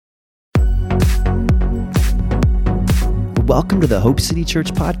Welcome to the Hope City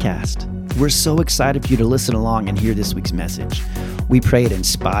Church podcast. We're so excited for you to listen along and hear this week's message. We pray it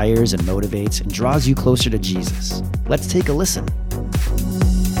inspires and motivates and draws you closer to Jesus. Let's take a listen.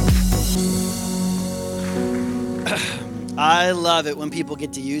 I love it when people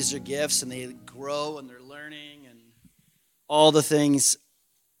get to use their gifts and they grow and they're learning and all the things.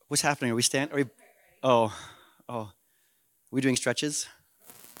 What's happening? Are we standing? Are we doing stretches?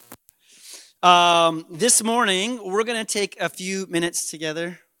 This morning, we're going to take a few minutes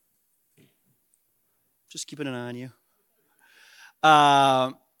together. Just keeping an eye on you.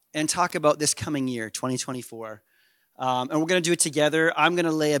 And talk about this coming year, 2024. And we're going to do it together. I'm going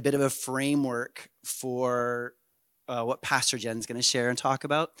to lay a bit of a framework for what Pastor Jen's going to share and talk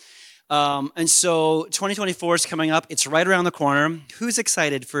about. And so 2024 is coming up. It's right around the corner. Who's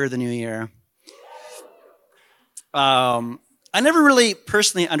excited for the new year? I never really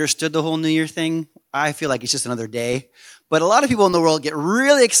personally understood the whole New Year thing. I feel like it's just another day. But a lot of people in the world get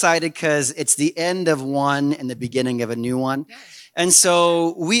really excited because it's the end of one and the beginning of a new one. And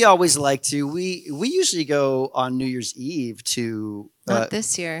so we always like to, we usually go on New Year's Eve to... Not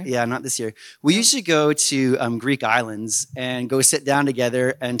this year. Yeah, not this year. We usually go to Greek islands and go sit down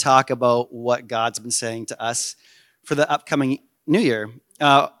together and talk about what God's been saying to us for the upcoming New Year.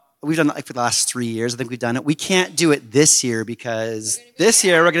 We've done it for the last 3 years. I think we've done it. We can't do it this year because this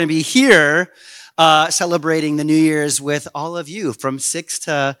year we're going to be here celebrating the New Year's with all of you from 6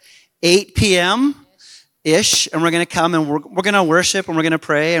 to 8 p.m.-ish. And we're going to come and we're going to worship and we're going to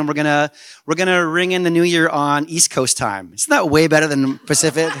pray and we're going to ring in the New Year on East Coast time. Isn't that way better than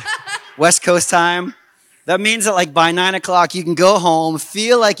Pacific? West Coast time? That means that like by 9 o'clock you can go home,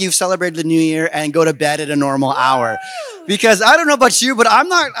 feel like you've celebrated the New Year, and go to bed at a normal hour. Because I don't know about you, but I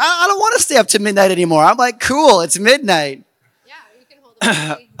don't want to stay up to midnight anymore. I'm like, cool, it's midnight. Yeah, you can hold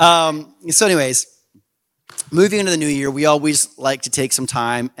it. So anyways, moving into the new year, we always like to take some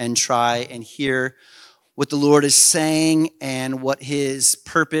time and try and hear what the Lord is saying and what his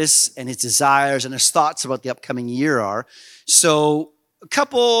purpose and his desires and his thoughts about the upcoming year are. So a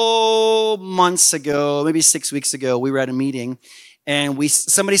couple months ago, maybe 6 weeks ago, we were at a meeting and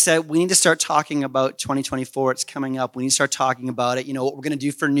somebody said, we need to start talking about 2024. It's coming up. We need to start talking about it. You know, what we're going to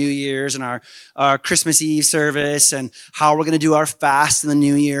do for New Year's and our Christmas Eve service and how we're going to do our fast in the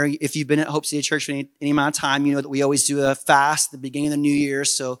new year. If you've been at Hope City Church for any amount of time, you know that we always do a fast at the beginning of the new year.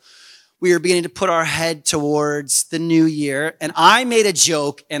 So we are beginning to put our head towards the new year. And I made a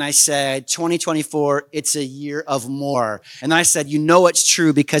joke and I said, 2024, it's a year of more. And I said, you know it's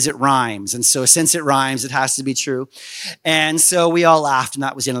true because it rhymes. And so since it rhymes, it has to be true. And so we all laughed and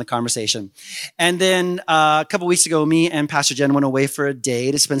that was the end of the conversation. And then a couple weeks ago, me and Pastor Jen went away for a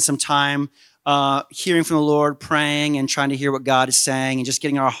day to spend some time hearing from the Lord, praying and trying to hear what God is saying and just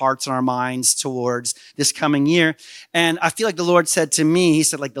getting our hearts and our minds towards this coming year. And I feel like the Lord said to me, he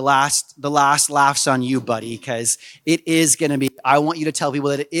said, like, the last laugh's on you, buddy, because it is going to be, I want you to tell people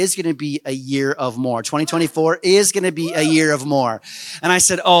that it is going to be a year of more. 2024 is going to be a year of more. And I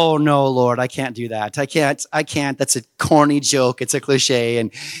said, oh no, Lord, I can't do that. I can't. That's a corny joke. It's a cliche.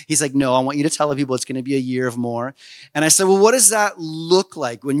 And he's like, no, I want you to tell people it's going to be a year of more. And I said, well, what does that look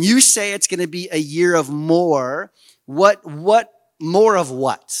like? When you say it's going to be a year of more, what more of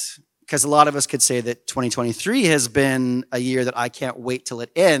what? Because a lot of us could say that 2023 has been a year that I can't wait till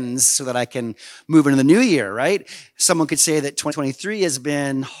it ends so that I can move into the new year, right? Someone could say that 2023 has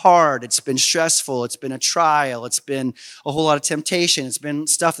been hard, it's been stressful, it's been a trial, it's been a whole lot of temptation, it's been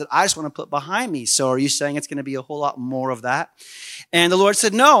stuff that I just want to put behind me. So are you saying it's going to be a whole lot more of that? And the Lord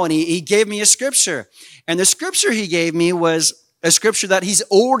said no, and he gave me a scripture. And the scripture he gave me was a scripture that he's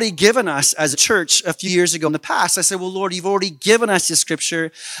already given us as a church a few years ago in the past. I said, well, Lord, you've already given us this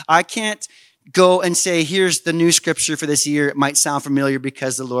scripture. I can't go and say, here's the new scripture for this year. It might sound familiar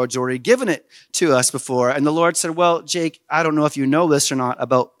because the Lord's already given it to us before. And the Lord said, well, Jake, I don't know if you know this or not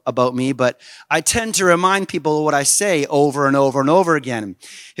about me, but I tend to remind people what I say over and over and over again.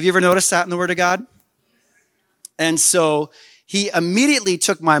 Have you ever noticed that in the Word of God? And so he immediately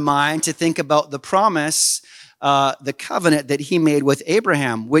took my mind to think about the promise, the covenant that he made with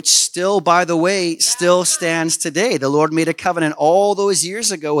Abraham, which still, by the way, still stands today. The Lord made a covenant all those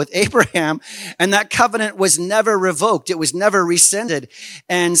years ago with Abraham, and that covenant was never revoked. It was never rescinded.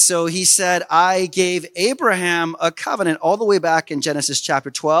 And so he said, I gave Abraham a covenant all the way back in Genesis chapter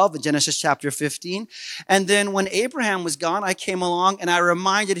 12 and Genesis chapter 15. And then when Abraham was gone, I came along and I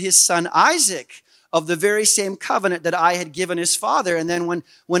reminded his son Isaac of the very same covenant that I had given his father. And then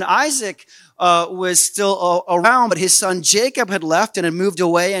when Isaac was still around, but his son Jacob had left and had moved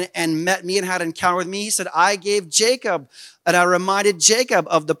away and met me and had an encounter with me. He said, I gave Jacob, and I reminded Jacob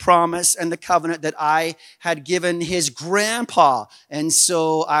of the promise and the covenant that I had given his grandpa. And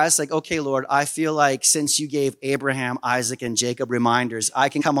so I was like, okay, Lord, I feel like since you gave Abraham, Isaac, and Jacob reminders, I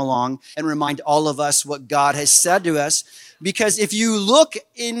can come along and remind all of us what God has said to us. Because if you look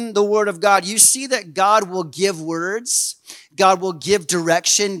in the Word of God, you see that God will give words, God will give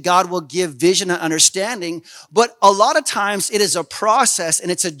direction, God will give vision and understanding. But a lot of times it is a process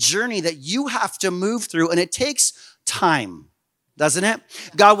and it's a journey that you have to move through, and it takes time, doesn't it?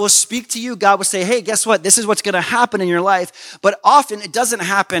 God will speak to you. God will say, hey, guess what? This is what's going to happen in your life. But often it doesn't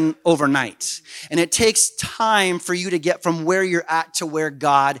happen overnight. And it takes time for you to get from where you're at to where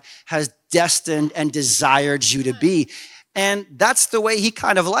God has destined and desired you to be. And that's the way he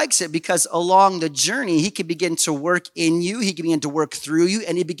kind of likes it, because along the journey, he can begin to work in you. He can begin to work through you,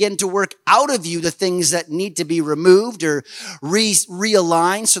 and he begin to work out of you the things that need to be removed or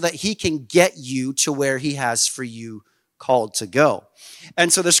realigned so that he can get you to where he has for you called to go.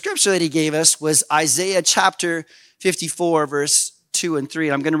 And so the scripture that he gave us was Isaiah chapter 54, verse 2 and 3.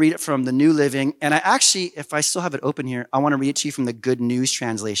 And I'm going to read it from the New Living. And I actually, if I still have it open here, I want to read it to you from the Good News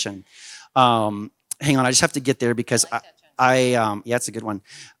translation. Hang on, I just have to get there because yeah, it's a good one.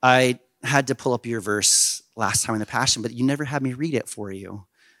 I had to pull up your verse last time in the Passion, but you never had me read it for you.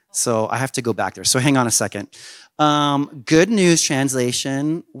 So I have to go back there. So hang on a second. Good News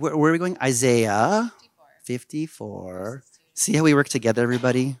translation. Where are we going? Isaiah 54. See how we work together,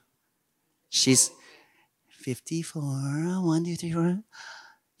 everybody? She's 54. 1, 2, 3, 4.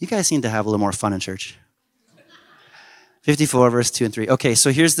 You guys seem to have a little more fun in church. 54, verse 2 and 3. Okay,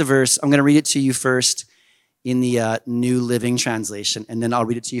 so here's the verse. I'm going to read it to you first in the New Living Translation, and then I'll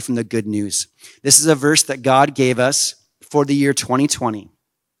read it to you from the Good News. This is a verse that God gave us for the year 2020.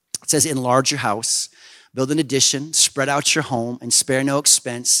 It says, enlarge your house, build an addition, spread out your home, and spare no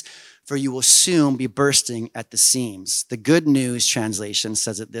expense, for you will soon be bursting at the seams. The Good News Translation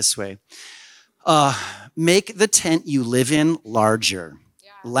says it this way. Make the tent you live in larger.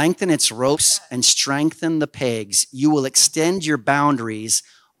 Lengthen its ropes and strengthen the pegs. You will extend your boundaries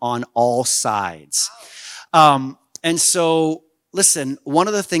on all sides. And so, listen, one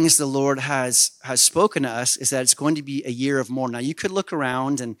of the things the Lord has spoken to us is that it's going to be a year of more. Now, you could look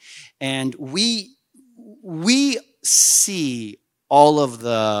around and we see all of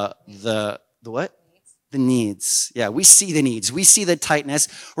the what? The needs. Yeah, we see the needs. We see the tightness.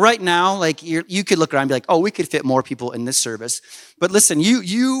 Right now, like you could look around and be like, oh, we could fit more people in this service. But listen,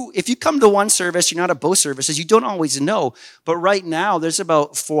 if you come to one service, you're not at both services, you don't always know. But right now, there's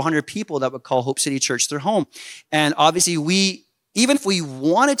about 400 people that would call Hope City Church their home. And obviously, even if we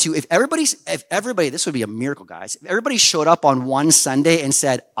wanted to, if everybody, this would be a miracle, guys. If everybody showed up on one Sunday and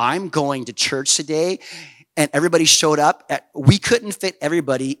said, I'm going to church today, and everybody showed up, we couldn't fit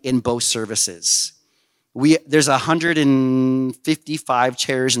everybody in both services. There's 155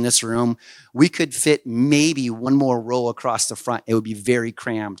 chairs in this room. We could fit maybe one more row across the front. It would be very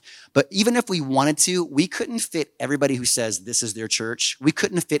crammed. But even if we wanted to, we couldn't fit everybody who says this is their church. We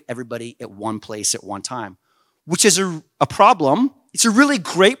couldn't fit everybody at one place at one time, which is a problem. It's a really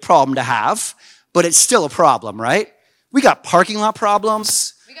great problem to have, but it's still a problem, right? We got parking lot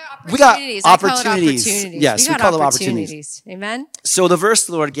problems. We got opportunities. Yes, we call them opportunities. Amen. So the verse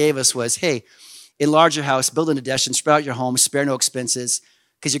the Lord gave us was, hey, enlarge your house, build an addition, spread out your home, spare no expenses,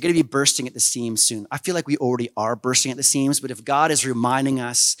 because you're going to be bursting at the seams soon. I feel like we already are bursting at the seams, but if God is reminding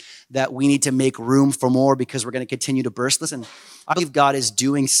us that we need to make room for more because we're going to continue to burst, listen, I believe God is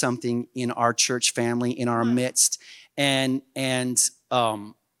doing something in our church family, in our midst, and it's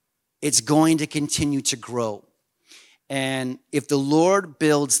going to continue to grow. And if the Lord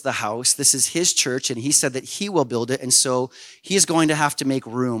builds the house, this is his church, and he said that he will build it. And so he is going to have to make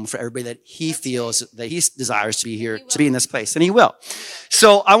room for everybody that he feels that he desires to be here, to be in this place. And he will.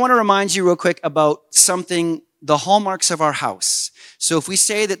 So I want to remind you real quick about something, the hallmarks of our house. So if we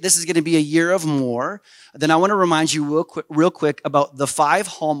say that this is going to be a year of more, then I want to remind you real quick about the 5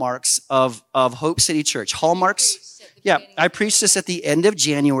 hallmarks of Hope City Church. Hallmarks. Yeah, I preached this at the end of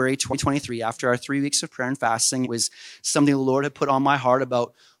January 2023 after our 3 weeks of prayer and fasting. It was something the Lord had put on my heart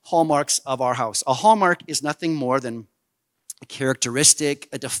about hallmarks of our house. A hallmark is nothing more than a characteristic,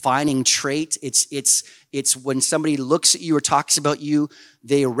 a defining trait. It's when somebody looks at you or talks about you,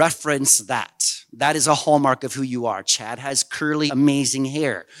 they reference that. That is a hallmark of who you are. Chad has curly, amazing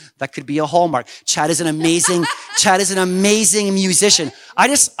hair. That could be a hallmark. Chad is an amazing musician.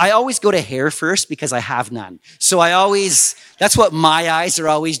 I always go to hair first because I have none. So that's what my eyes are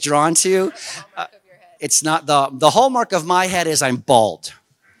always drawn to. It's not the hallmark of my head is I'm bald.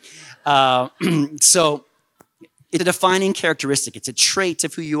 Uh, so it's a defining characteristic. It's a trait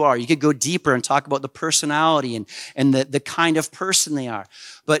of who you are. You could go deeper and talk about the personality and the kind of person they are.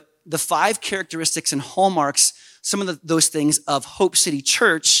 But the 5 characteristics and hallmarks, some of those things of Hope City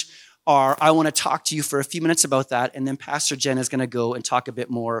Church are, I want to talk to you for a few minutes about that. And then Pastor Jen is going to go and talk a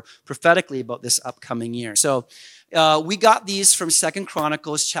bit more prophetically about this upcoming year. So we got these from 2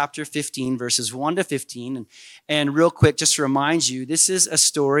 Chronicles chapter 15, verses 1 to 15. And real quick, just to remind you, this is a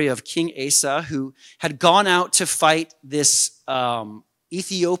story of King Asa who had gone out to fight this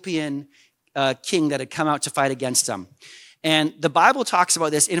Ethiopian king that had come out to fight against him. And the Bible talks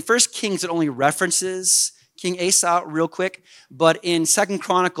about this. In 1 Kings, it only references King Asa real quick, but in 2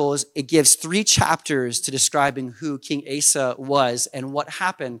 Chronicles, it gives 3 chapters to describing who King Asa was and what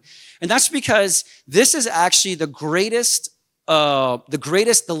happened. And that's because this is actually the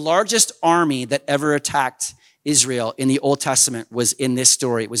largest army that ever attacked Israel in the Old Testament was in this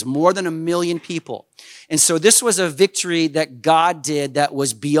story. It was more than 1 million people. And so this was a victory that God did that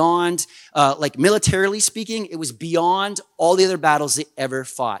was beyond, like militarily speaking, it was beyond all the other battles they ever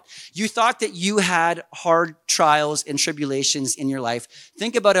fought. You thought that you had hard trials and tribulations in your life.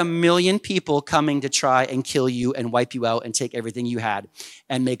 Think about 1 million people coming to try and kill you and wipe you out and take everything you had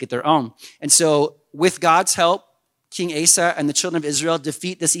and make it their own. And so with God's help, King Asa and the children of Israel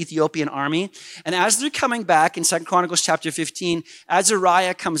defeat this Ethiopian army. And as they're coming back in 2 Chronicles chapter 15,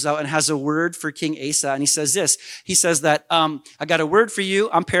 Azariah comes out and has a word for King Asa. And he says this. He says that, I got a word for you.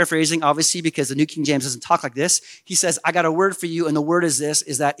 I'm paraphrasing, obviously, because the New King James doesn't talk like this. He says, I got a word for you. And the word is this,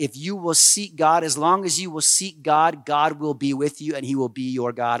 is that if you will seek God, as long as you will seek God, God will be with you and he will be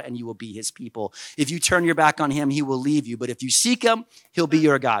your God and you will be his people. If you turn your back on him, he will leave you. But if you seek him, he'll be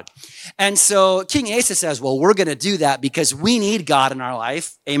your God. And so King Asa says, well, we're going to do that because we need God in our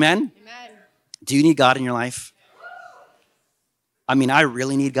life. Amen? Amen. Do you need God in your life? I mean, I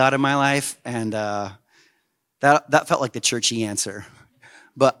really need God in my life, and that felt like the churchy answer.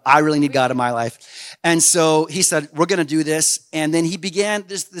 But I really need God in my life. And so he said, we're going to do this. And then he began,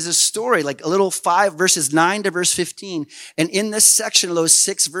 there's a story, like a little 5 verses 9 to verse 15. And in this section of those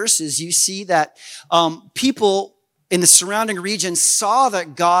 6 verses, you see that people in the surrounding region saw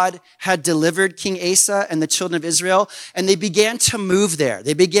that God had delivered King Asa and the children of Israel, and they began to move there.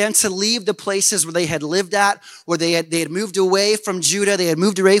 They began to leave the places where they had lived at, where they had moved away from Judah, they had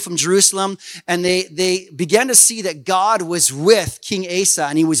moved away from Jerusalem, and they began to see that God was with King Asa,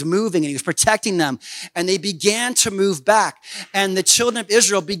 and he was moving, and he was protecting them, and they began to move back. And the children of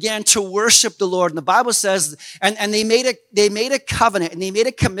Israel began to worship the Lord. And the Bible says, and they made a covenant, and they made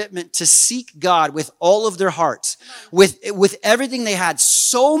a commitment to seek God with all of their hearts. With everything they had,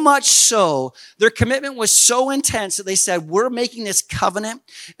 so much so, their commitment was so intense that they said, we're making this covenant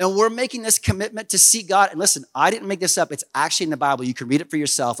and we're making this commitment to seek God. And listen, I didn't make this up. It's actually in the Bible. You can read it for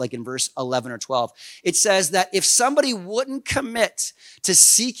yourself, like in verse 11 or 12. It says that if somebody wouldn't commit to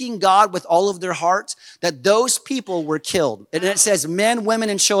seeking God with all of their heart, that those people were killed. And it says men,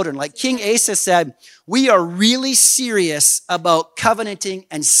 women, and children. Like King Asa said, we are really serious about covenanting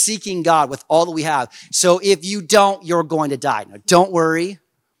and seeking God with all that we have. So if you don't, you're going to die. Now, don't worry.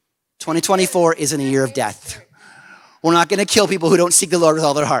 2024 isn't a year of death. We're not going to kill people who don't seek the Lord with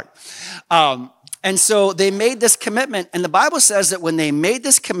all their heart. And so they made this commitment. And the Bible says that when they made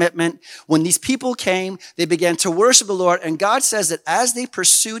this commitment, when these people came, they began to worship the Lord. And God says that as they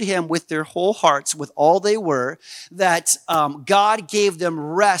pursued him with their whole hearts, with all they were, that God gave them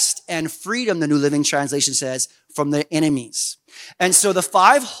rest and freedom, the New Living Translation says, from their enemies. And so the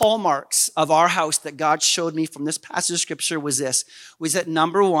 5 hallmarks of our house that God showed me from this passage of scripture was that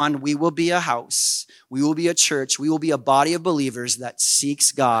number 1, we will be a house, we will be a church, we will be a body of believers that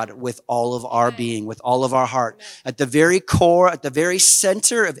seeks God with all of our being, with all of our heart. At the very core, at the very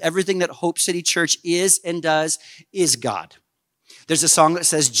center of everything that Hope City Church is and does is God. There's a song that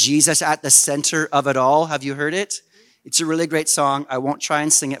says, Jesus at the center of it all. Have you heard it? It's a really great song. I won't try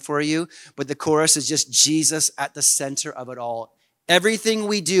and sing it for you, but the chorus is just Jesus at the center of it all. Everything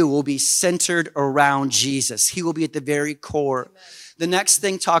we do will be centered around Jesus. He will be at the very core. Amen. The next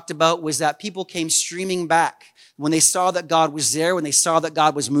thing talked about was that people came streaming back. When they saw that God was there, when they saw that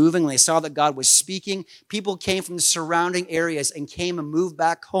God was moving, when they saw that God was speaking, people came from the surrounding areas and came and moved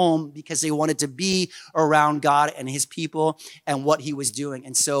back home because they wanted to be around God and his people and what he was doing.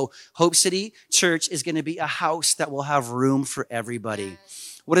 And so Hope City Church is going to be a house that will have room for everybody.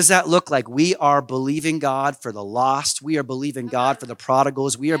 What does that look like? We are believing God for the lost. We are believing God for the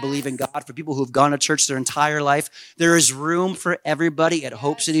prodigals. We are believing God for people who have gone to church their entire life. There is room for everybody at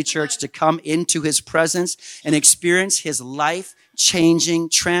Hope City Church to come into his presence and experience his life-changing,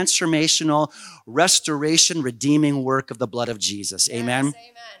 transformational, restoration, redeeming work of the blood of Jesus. Amen? Yes,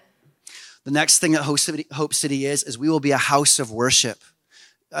 amen. The next thing that Hope City is we will be a house of worship.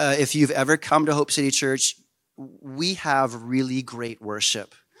 If you've ever come to Hope City Church, we have really great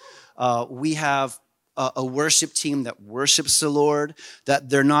worship. We have a worship team that worships the Lord, that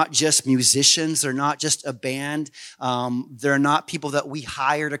they're not just musicians, they're not just a band, they're not people that we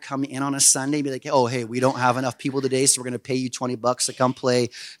hire to come in on a Sunday and be like, oh, hey, we don't have enough people today, so we're going to pay you $20 to come play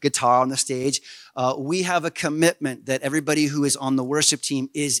guitar on the stage. We have a commitment that everybody who is on the worship team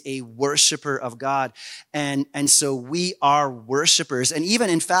is a worshiper of God. And so we are worshipers. And even,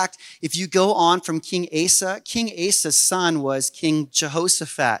 in fact, if you go on from King Asa's son was King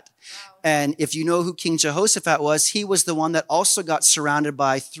Jehoshaphat. And if you know who King Jehoshaphat was, he was the one that also got surrounded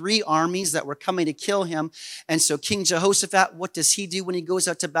by 3 armies that were coming to kill him. And so King Jehoshaphat, what does he do when he goes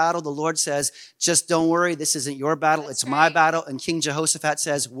out to battle? The Lord says, just don't worry, this isn't your battle, it's my battle. And King Jehoshaphat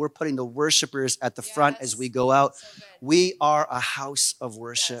says, we're putting the worshipers at the front as we go out. We are a house of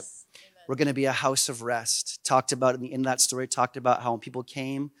worship. We're going to be a house of rest. Talked about in that story, talked about how when people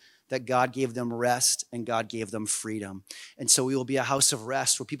came, that God gave them rest and God gave them freedom. And so we will be a house of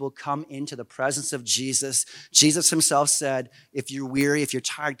rest where people come into the presence of Jesus. Jesus himself said, if you're weary, if you're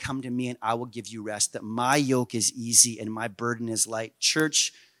tired, come to me and I will give you rest, that my yoke is easy and my burden is light.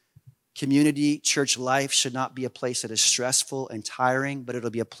 Church community, church life should not be a place that is stressful and tiring, but it'll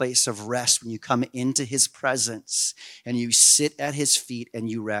be a place of rest when you come into his presence and you sit at his feet and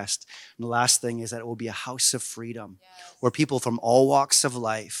you rest. And the last thing is that it will be a house of freedom where people from all walks of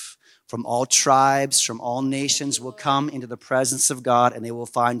life, from all tribes, from all nations will come into the presence of God and they will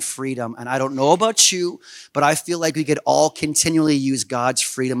find freedom. And I don't know about you, but I feel like we could all continually use God's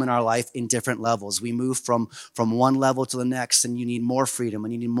freedom in our life in different levels. We move from one level to the next and you need more freedom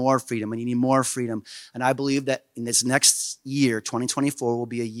and you need more freedom and you need more freedom. And I believe that in this next year, 2024, will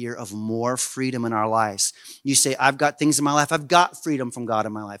be a year of more freedom in our lives. You say, I've got things in my life. I've got freedom from God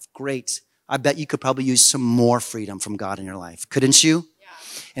in my life. Great. I bet you could probably use some more freedom from God in your life. Couldn't you?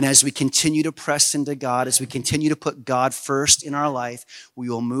 And as we continue to press into God, as we continue to put God first in our life, we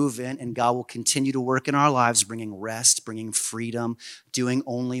will move in and God will continue to work in our lives, bringing rest, bringing freedom, doing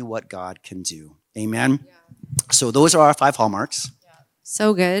only what God can do. Amen? Yeah. So those are our 5 hallmarks.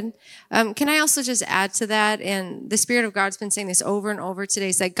 So good. Can I also just add to that? And the Spirit of God's been saying this over and over today,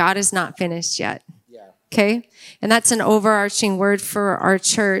 is that God is not finished yet. Okay? And that's an overarching word for our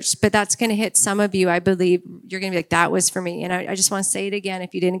church, but that's going to hit some of you, I believe. You're going to be like, that was for me. And I just want to say it again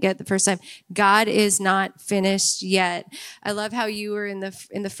if you didn't get it the first time. God is not finished yet. I love how you were in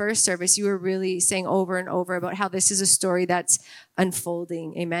the first service, you were really saying over and over about how this is a story that's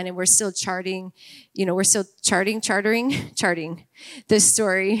unfolding. Amen. And we're still charting this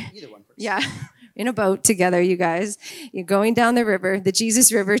story. Either one person. Yeah. In a boat together, you guys. You're going down the river, the Jesus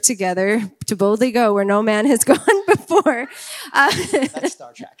River together, to boldly go where no man has gone before. That's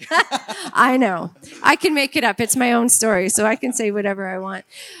Star Trek. I know. I can make it up. It's my own story, so I can say whatever I want.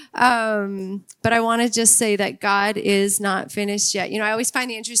 But I want to just say that God is not finished yet. You know, I always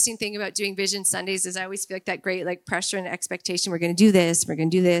find the interesting thing about doing Vision Sundays is I always feel like that great pressure and expectation. We're going to do this. We're going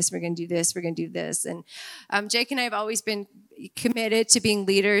to do this. We're going to do this. We're going to do this. And Jake and I have always been committed to being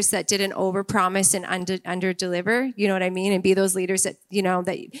leaders that didn't overpromise and under-deliver, you know what I mean? And be those leaders that,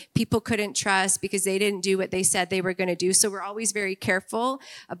 that people couldn't trust because they didn't do what they said they were going to do. So we're always very careful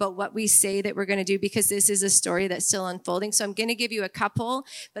about what we say that we're going to do because this is a story that's still unfolding. So I'm going to give you a couple,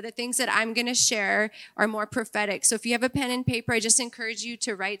 but the things that I'm going to share are more prophetic. So if you have a pen and paper, I just encourage you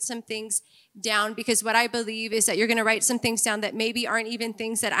to write some things down, because what I believe is that you're going to write some things down that maybe aren't even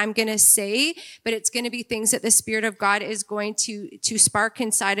things that I'm going to say, but it's going to be things that the Spirit of God is going to spark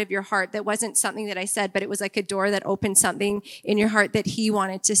inside of your heart. That wasn't something that I said, but it was like a door that opened something in your heart that He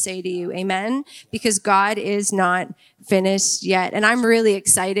wanted to say to you. Amen? Because God is not finished yet. And I'm really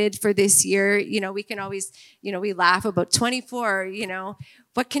excited for this year. We can always, we laugh about 24,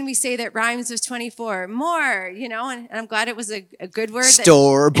 what can we say that rhymes with 24? More, and I'm glad it was a good word.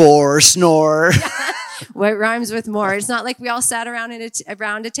 Store, bore, snore. What rhymes with more? It's not like we all sat around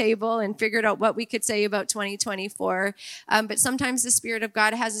around a table and figured out what we could say about 2024. But sometimes the Spirit of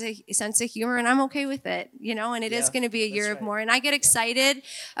God has a sense of humor, and I'm okay with it, and it is going to be a year of more. And I get excited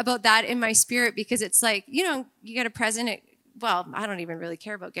about that in my spirit because it's like, you get a present. Well, I don't even really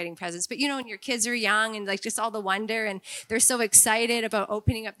care about getting presents, but when your kids are young and just all the wonder and they're so excited about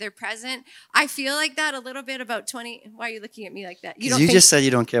opening up their present. I feel like that a little bit about 20. Why are you looking at me like that? You just said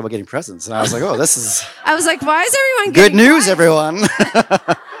you don't care about getting presents. And I was like, oh, this is. I was like, why is everyone good news, everyone.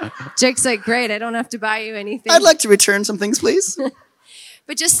 Jake's like, great. I don't have to buy you anything. I'd like to return some things, please.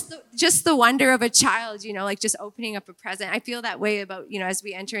 But just the wonder of a child, just opening up a present. I feel that way about, as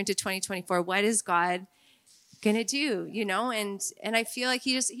we enter into 2024, what is God gonna do, and I feel like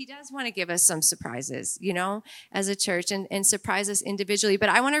he does want to give us some surprises, as a church, and surprise us individually. But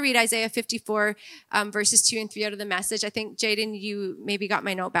I want to read Isaiah 54 verses 2 and 3 out of the Message. I think Jaden, you maybe got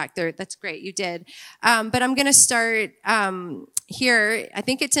my note back there. That's great, you did. But I'm gonna start here. I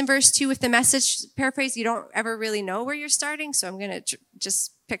think it's in verse 2 with the Message paraphrase. You don't ever really know where you're starting, so I'm gonna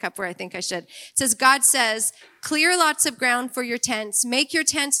just pick up where I think I should. It says, God says, clear lots of ground for your tents. Make your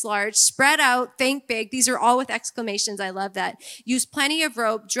tents large. Spread out. Think big. These are all with exclamations. I love that. Use plenty of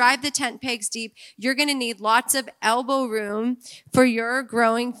rope. Drive the tent pegs deep. You're going to need lots of elbow room for your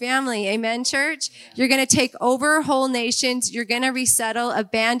growing family. Amen, church? You're going to take over whole nations. You're going to resettle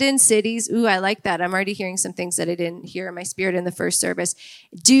abandoned cities. Ooh, I like that. I'm already hearing some things that I didn't hear in my spirit in the first service.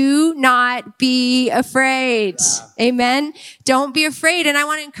 Do not be afraid. Yeah. Amen? Don't be afraid. And I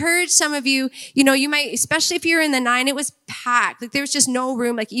want to encourage some of you, you might, especially if you're in the 9, it was packed. Like there was just no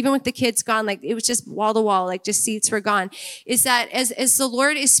room. Like even with the kids gone, like it was just wall to wall, like just seats were gone. Is that as the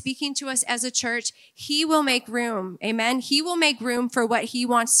Lord is speaking to us as a church, he will make room. Amen. He will make room for what he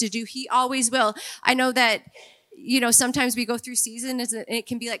wants to do. He always will. I know that, sometimes we go through seasons and it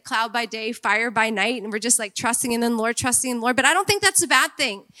can be like cloud by day, fire by night. And we're just like trusting in the Lord, trusting in the Lord. But I don't think that's a bad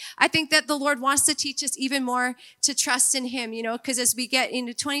thing. I think that the Lord wants to teach us even more to trust in him, because as we get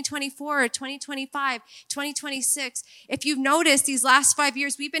into 2024 or 2025, 2026, if you've noticed these last 5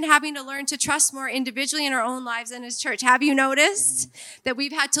 years, we've been having to learn to trust more individually in our own lives and as church. Have you noticed that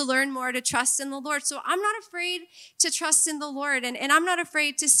we've had to learn more to trust in the Lord? So I'm not afraid to trust in the Lord. And I'm not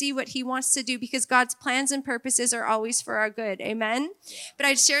afraid to see what he wants to do, because God's plans and purposes are always for our good. Amen. Yeah. But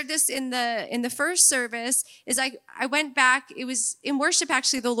I shared this in the first service. Is I went back. It was in worship.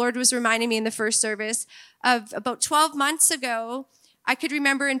 Actually, the Lord was reminding me in the first service of about 12 months ago. I could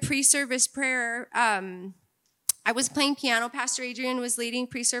remember in pre-service prayer. I was playing piano. Pastor Adrian was leading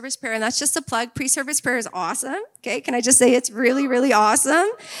pre-service prayer, and that's just a plug. Pre-service prayer is awesome. Okay, can I just say it's really, really awesome?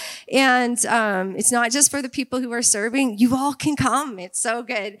 And it's not just for the people who are serving. You all can come. It's so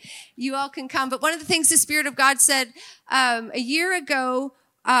good. You all can come. But one of the things the Spirit of God said a year ago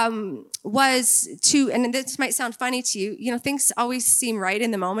was to, and this might sound funny to you, things always seem right in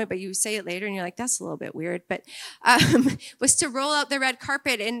the moment, but you say it later and you're like, that's a little bit weird, but, was to roll out the red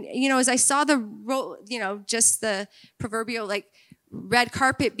carpet. And, as I saw just the proverbial, red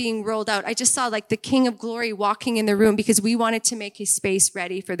carpet being rolled out, I just saw the King of Glory walking in the room, because we wanted to make his space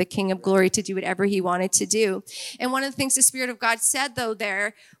ready for the King of Glory to do whatever he wanted to do. And one of the things the Spirit of God said, though,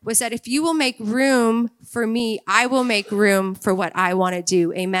 there was that if you will make room for me, I will make room for what I want to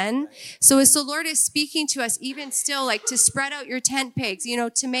do. Amen. So as the Lord is speaking to us, even still, to spread out your tent pegs,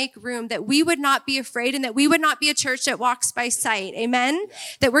 to make room, that we would not be afraid, and that we would not be a church that walks by sight. Amen.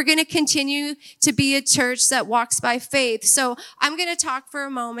 That we're going to continue to be a church that walks by faith. So I'm going to talk for a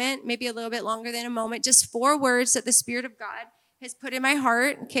moment, maybe a little bit longer than a moment, just 4 words that the Spirit of God has put in my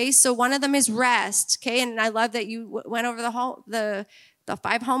heart. Okay, so one of them is rest. Okay, and I love that you went over the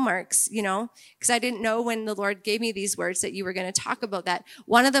 5 hallmarks, because I didn't know when the Lord gave me these words that you were going to talk about that.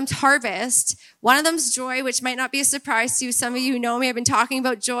 One of them's harvest. One of them's joy, which might not be a surprise to you. Some of you who know me, I've been talking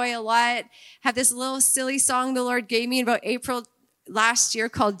about joy a lot. Have this little silly song the Lord gave me in about April last year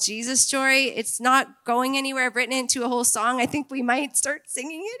called Jesus Joy. It's not going anywhere. I've written it into a whole song. I think we might start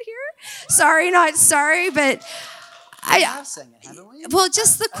singing it here. Sorry, not sorry, but I have sang it, haven't we? Well,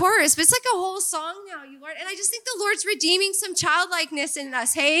 just the chorus, but it's like a whole song now, you Lord. And I just think the Lord's redeeming some childlikeness in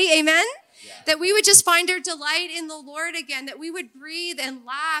us. Hey, amen? Yeah. That we would just find our delight in the Lord again, that we would breathe and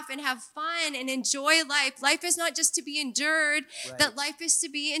laugh and have fun and enjoy life. Life is not just to be endured, right. That life is to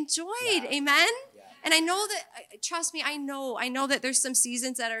be enjoyed. Yeah. Amen? Yeah. And I know that, trust me, I know that there's some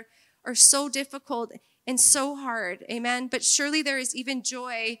seasons that are so difficult and so hard. Amen. But surely there is even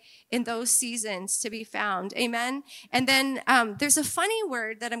joy in those seasons to be found. Amen. And then there's a funny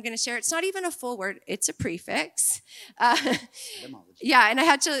word that I'm going to share. It's not even a full word. It's a prefix. Yeah. And I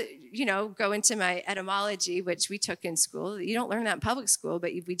had to, go into my etymology, which we took in school. You don't learn that in public school,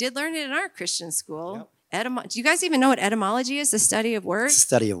 but we did learn it in our Christian school. Yep. Do you guys even know what etymology is? The study of words?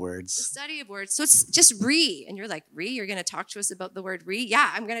 Study of words. The study of words. So it's just re. And you're like, re? You're going to talk to us about the word re? Yeah,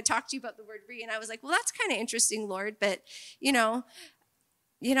 I'm going to talk to you about the word re. And I was like, well, that's kind of interesting, Lord. But,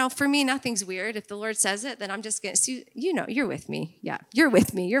 for me, nothing's weird. If the Lord says it, then I'm just going to, you're with me. Yeah, you're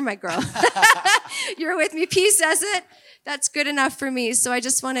with me. You're my girl. You're with me. P says it. That's good enough for me. So I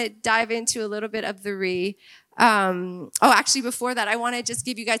just want to dive into a little bit of the re. Actually, before that, I want to just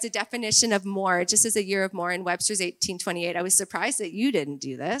give you guys a definition of more, just as a year of more in Webster's 1828. I was surprised that you didn't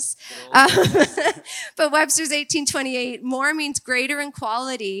do this. But Webster's 1828, more means greater in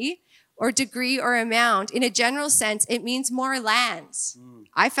quality or degree or amount. In a general sense, it means more lands.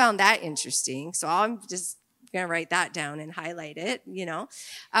 I found that interesting. So I'm just going to write that down and highlight it,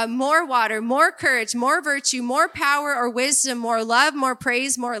 more water, more courage, more virtue, more power or wisdom, more love, more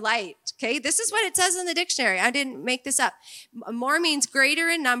praise, more light. Okay, this is what it says in the dictionary. I didn't make this up. More means greater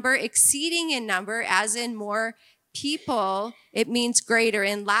in number, exceeding in number, as in more people. It means greater.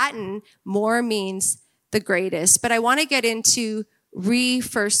 In Latin, more means the greatest. But I want to get into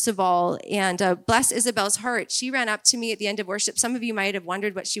first of all, and bless Isabel's heart. She ran up to me at the end of worship. Some of you might have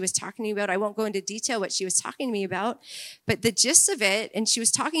wondered what she was talking to me about. I won't go into detail what she was talking to me about, but the gist of it, and she was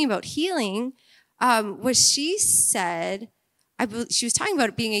talking about healing, was she said, she was talking about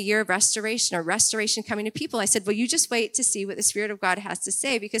it being a year of restoration or restoration coming to people. I said, well, you just wait to see what the Spirit of God has to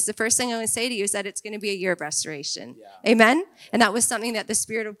say, because the first thing I'm going to say to you is that it's going to be a year of restoration. Yeah. Amen? And that was something that the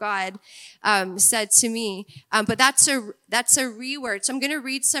Spirit of God said to me. But that's a re-word. So I'm going to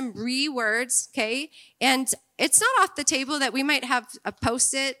read some re-words, okay? And it's not off the table that we might have a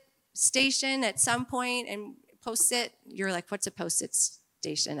post-it station at some point and post-it. You're like, what's a post-it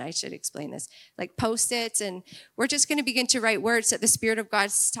station? I should explain this. Like post-its, and we're just going to begin to write words that the Spirit of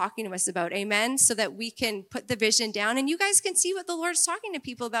God's talking to us about. Amen? So that we can put the vision down and you guys can see what the Lord's talking to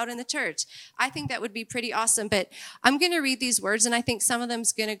people about in the church. I think that would be pretty awesome. But I'm going to read these words, and I think some of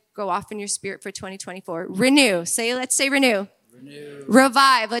them's going to go off in your spirit for 2024. Renew. Let's say renew. Renew.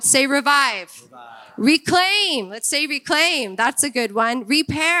 Revive. Let's say revive. Revive. Reclaim. Let's say reclaim. That's a good one.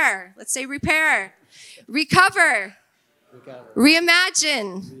 Repair. Let's say repair. Recover.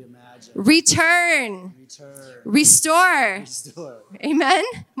 Reimagine. Return. Restore. Amen?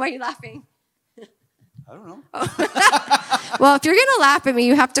 Why are you laughing? I don't know. Well, if you're going to laugh at me,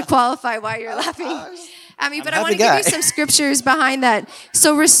 you have to qualify why you're laughing at me. But I want to give you some scriptures behind that.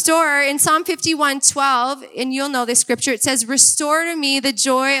 So restore, in Psalm 51:12, and you'll know this scripture, it says, restore to me the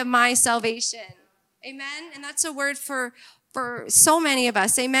joy of my salvation. Amen? And that's a word for so many of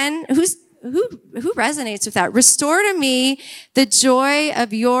us. Amen? Who resonates with that? Restore to me the joy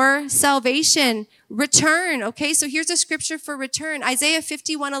of your salvation. Return. Okay, so here's a scripture for return. Isaiah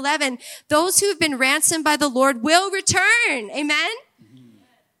 51:11. Those who have been ransomed by the Lord will return. Amen?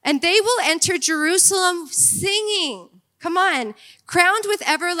 And they will enter Jerusalem singing. Come on. Crowned with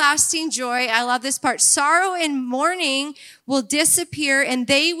everlasting joy. I love this part. Sorrow and mourning will disappear, and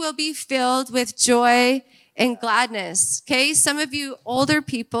they will be filled with joy and gladness. Okay, some of you older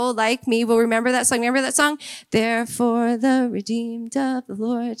people like me will remember that song. Remember that song? Therefore the redeemed of the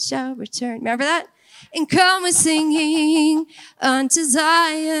Lord shall return. Remember that? And come with singing unto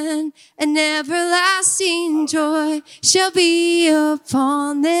Zion, and everlasting joy shall be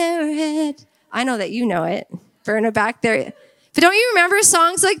upon their head. I know that you know it. Verna back there. But don't you remember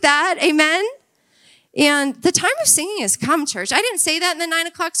songs like that? Amen? And the time of singing has come, church. I didn't say that in the 9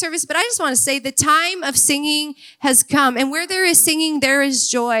 o'clock service, but I just want to say the time of singing has come. And where there is singing, there is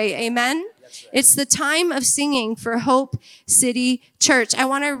joy. Amen? Right. It's the time of singing for Hope City Church. I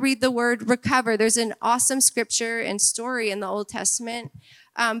want to read the word recover. There's an awesome scripture and story in the Old Testament,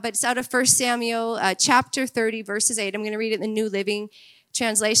 but it's out of 1 Samuel chapter 30, verses 8. I'm going to read it in the New Living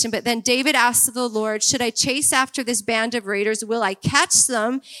Translation. But then David asked the Lord, should I chase after this band of raiders? Will I catch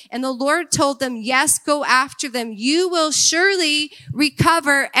them? And the Lord told them, yes, go after them. You will surely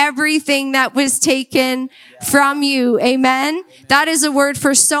recover everything that was taken from you. Amen? That is a word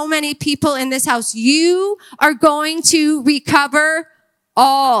for so many people in this house. You are going to recover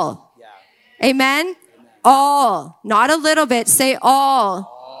all. Amen? All. Not a little bit. Say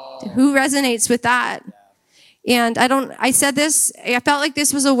all. Who resonates with that? And I said this, I felt like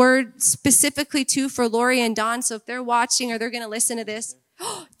this was a word specifically too for Lori and Dawn. So if they're watching or they're going to listen to this,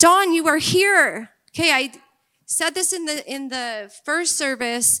 Dawn, you are here. Okay. I said this in the first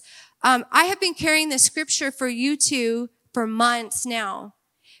service. I have been carrying this scripture for you two for months now,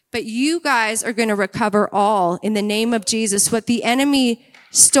 but you guys are going to recover all in the name of Jesus. What the enemy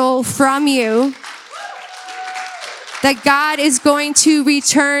stole from you, that God is going to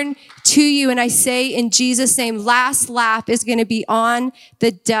return to you. And I say in Jesus' name, last lap is going to be on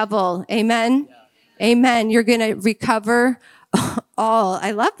the devil. Amen. Yeah. Amen. You're going to recover all. I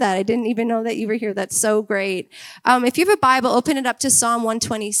love that. I didn't even know that you were here. That's so great. If you have a Bible, open it up to Psalm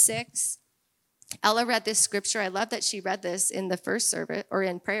 126. Ella read this scripture. I love that she read this in the first service or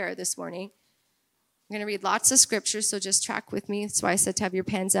in prayer this morning. I'm going to read lots of scriptures, so just track with me. That's why I said to have your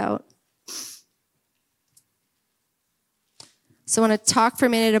pens out. So I want to talk for a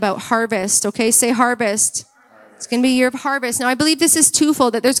minute about harvest. Okay, say harvest. It's going to be a year of harvest. Now, I believe this is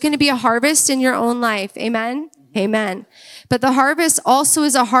twofold, that there's going to be a harvest in your own life. Amen? Mm-hmm. Amen. But the harvest also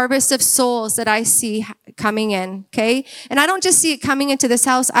is a harvest of souls that I see coming in, okay? And I don't just see it coming into this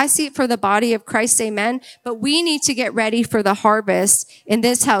house. I see it for the body of Christ, amen? But we need to get ready for the harvest in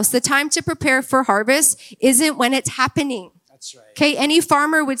this house. The time to prepare for harvest isn't when it's happening. That's right. Okay, any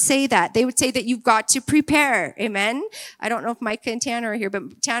farmer would say that. They would say that you've got to prepare. Amen. I don't know if Micah and Tanner are here,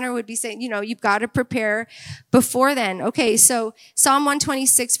 but Tanner would be saying, you've got to prepare before then. Okay, so Psalm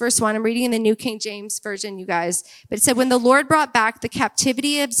 126, verse 1, I'm reading in the New King James Version, you guys. But it said, when the Lord brought back the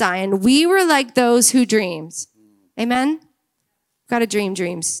captivity of Zion, we were like those who dreams. Amen. Got to dream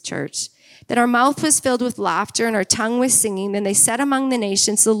dreams, church. That our mouth was filled with laughter and our tongue was singing. Then they said among the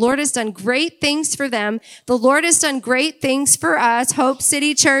nations, the Lord has done great things for them. The Lord has done great things for us, Hope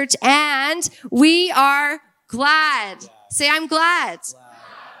City Church, and we are glad. Say, I'm glad.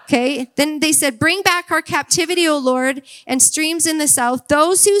 Okay. Then they said, bring back our captivity, O Lord, and streams in the south.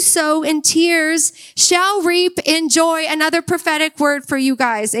 Those who sow in tears shall reap in joy. Another prophetic word for you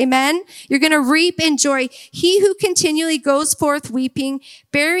guys. Amen. You're going to reap in joy. He who continually goes forth weeping,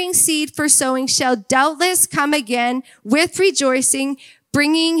 bearing seed for sowing, shall doubtless come again with rejoicing,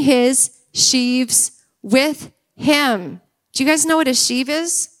 bringing his sheaves with him. Do you guys know what a sheaf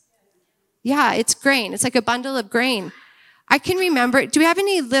is? Yeah, it's grain. It's like a bundle of grain. I can remember, do we have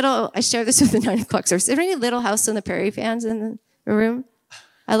any I share this with the 9 o'clock service. Is there any Little House on the Prairie fans in the room?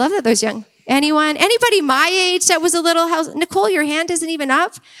 I love that there's young. Anyone? Anybody my age that was a Little House? Nicole, your hand isn't even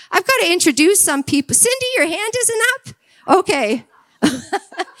up? I've got to introduce some people. Cindy, your hand isn't up? Okay.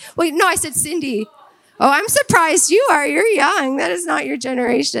 Wait, no, I said Cindy. Oh, I'm surprised you are. You're young. That is not your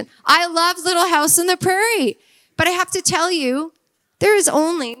generation. I love Little House on the Prairie. But I have to tell you, there is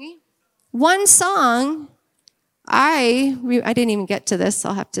only one song. I didn't even get to this.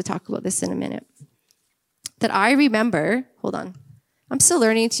 I'll have to talk about this in a minute. That I remember. Hold on. I'm still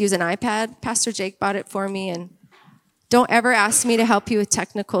learning to use an iPad. Pastor Jake bought it for me. And don't ever ask me to help you with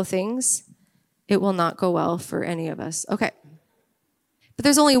technical things. It will not go well for any of us. Okay. But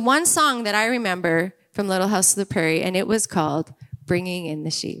there's only one song that I remember from Little House of the Prairie, and it was called Bringing in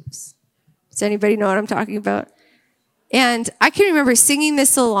the Sheaves. Does anybody know what I'm talking about? And I can remember singing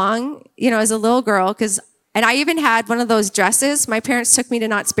this along, as a little girl, and I even had one of those dresses. My parents took me to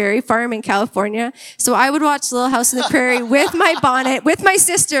Knott's Berry Farm in California. So I would watch Little House on the Prairie with my bonnet, with my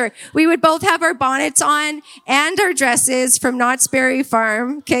sister. We would both have our bonnets on and our dresses from Knott's Berry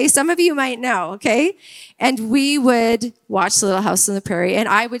Farm. Okay, some of you might know, okay? And we would watch Little House on the Prairie, and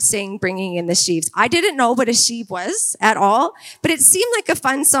I would sing Bringing in the Sheaves. I didn't know what a sheaf was at all, but it seemed like a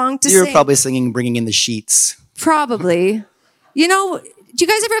fun song to sing. You were probably singing Bringing in the Sheets. Probably. Do you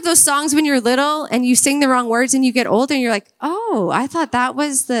guys ever have those songs when you're little and you sing the wrong words and you get older and you're like, oh, I thought that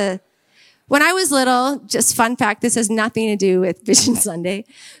was when I was little, just fun fact, this has nothing to do with Vision Sunday,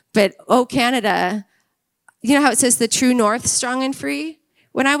 but Canada, you know how it says the true north, strong and free?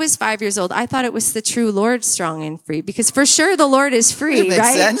 When I was 5 years old, I thought it was the true Lord, strong and free, because for sure the Lord is free,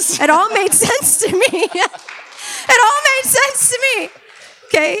 right? Sense. It all made sense to me. It all made sense to me.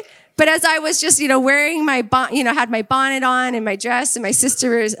 Okay. But as I was just, wearing my had my bonnet on and my dress, and my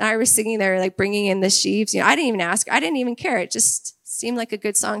sister and I were singing there, like Bringing in the Sheaves. I didn't even ask. I didn't even care. It just seemed like a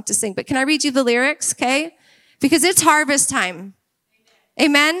good song to sing. But can I read you the lyrics, okay? Because it's harvest time.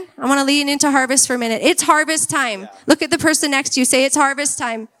 Amen? I want to lean into harvest for a minute. It's harvest time. Look at the person next to you. Say, it's harvest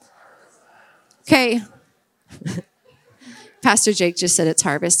time. Okay. Pastor Jake just said it's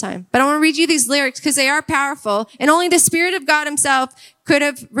harvest time. But I want to read you these lyrics because they are powerful. And only the Spirit of God himself could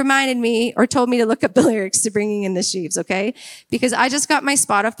have reminded me or told me to look up the lyrics to Bringing in the Sheaves, okay? Because I just got my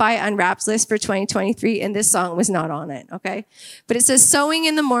Spotify Unwrapped list for 2023, and this song was not on it, okay? But it says, sowing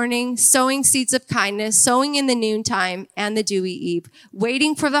in the morning, sowing seeds of kindness, sowing in the noontime and the dewy eve,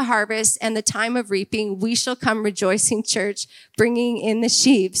 waiting for the harvest and the time of reaping, we shall come rejoicing, church, bringing in the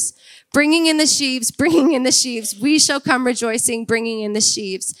sheaves. Bringing in the sheaves, bringing in the sheaves. We shall come rejoicing, bringing in the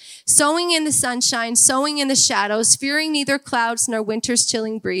sheaves. Sowing in the sunshine, sowing in the shadows, fearing neither clouds nor winter's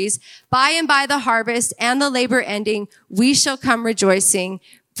chilling breeze. By and by the harvest and the labor ending, we shall come rejoicing,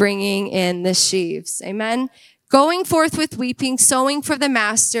 bringing in the sheaves. Amen. Going forth with weeping, sowing for the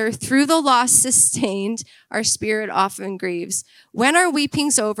master, through the loss sustained, our spirit often grieves. When our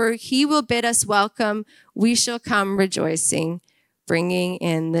weeping's over, he will bid us welcome. We shall come rejoicing, bringing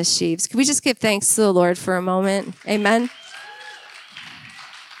in the sheaves. Can we just give thanks to the Lord for a moment? Amen.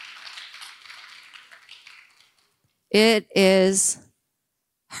 It is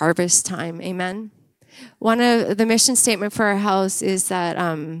harvest time. Amen. One of the mission statement for our house is that,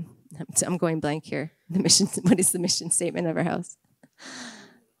 I'm going blank here. What is the mission statement of our house?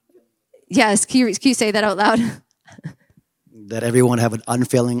 Yes, can you say that out loud? That everyone have an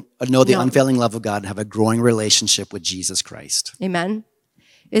know the No. unfailing love of God and have a growing relationship with Jesus Christ. Amen.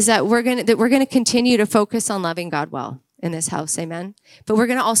 Is that we're gonna continue to focus on loving God well in this house, amen. But we're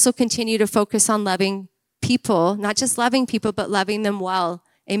gonna also continue to focus on loving people, not just loving people, but loving them well,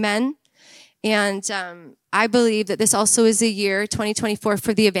 amen. And I believe that this also is a year, 2024,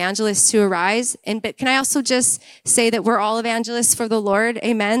 for the evangelists to arise. But can I also just say that we're all evangelists for the Lord?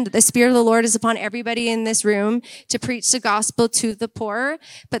 Amen. That the Spirit of the Lord is upon everybody in this room to preach the gospel to the poor.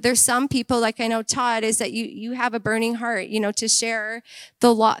 But there's some people, like I know Todd, is that you have a burning heart, to share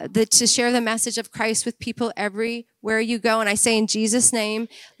to share the message of Christ with people everywhere you go. And I say in Jesus' name,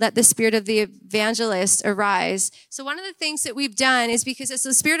 let the spirit of the evangelist arise. So one of the things that we've done is because as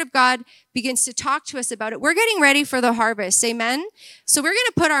the Spirit of God begins to talk to us about it, we're getting ready for the harvest. Amen. So we're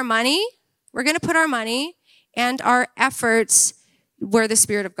going to put our money and our efforts where the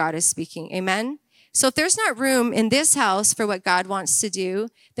Spirit of God is speaking. Amen. So if there's not room in this house for what God wants to do,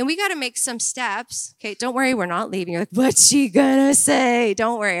 then we got to make some steps. Okay. Don't worry. We're not leaving. You're like, what's she gonna say?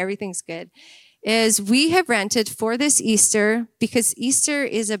 Don't worry. Everything's good. Is we have rented for this Easter, because Easter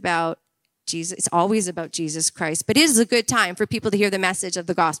is about Jesus. It's always about Jesus Christ, but it is a good time for people to hear the message of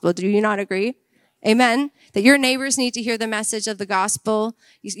the gospel. Do you not agree? Amen. That your neighbors need to hear the message of the gospel.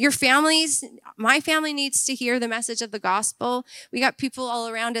 My family needs to hear the message of the gospel. We got people all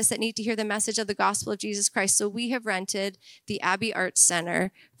around us that need to hear the message of the gospel of Jesus Christ. So we have rented the Abbey Arts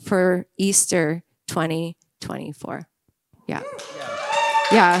Center for Easter 2024. Yeah.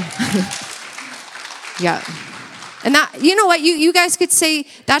 Yeah. Yeah. And that, you know what, you guys could say,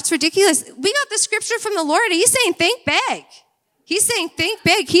 that's ridiculous. We got the scripture from the Lord. He's saying, think big. He's saying, think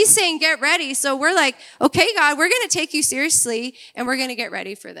big. He's saying, get ready. So we're like, okay, God, we're going to take you seriously and we're going to get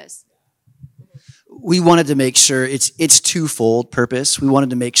ready for this. We wanted to make sure it's twofold purpose. We wanted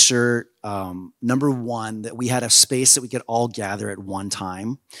to make sure, number one, that we had a space that we could all gather at one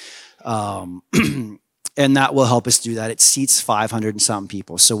time. And that will help us do that. It seats 500 and something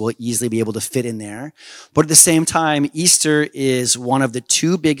people, so we'll easily be able to fit in there. But at the same time, Easter is one of the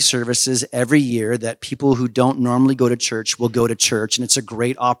two big services every year that people who don't normally go to church will go to church. And it's a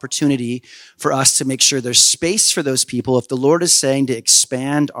great opportunity for us to make sure there's space for those people. If the Lord is saying to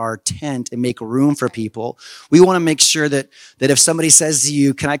expand our tent and make room for people, we want to make sure that if somebody says to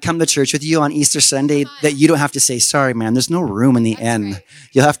you, can I come to church with you on Easter Sunday, that you don't have to say, sorry, man, there's no room in the inn. Right.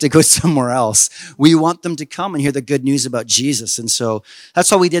 You'll have to go somewhere else. We want them to come and hear the good news about Jesus. And so that's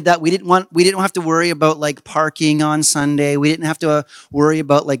why we did that. We didn't have to worry about like parking on Sunday. We didn't have to worry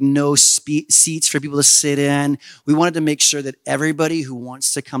about like no seats for people to sit in. We wanted to make sure that everybody who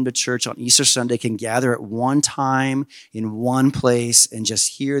wants to come to church on Easter Sunday can gather at one time in one place and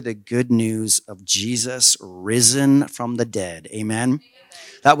just hear the good news of Jesus risen from the dead. Amen.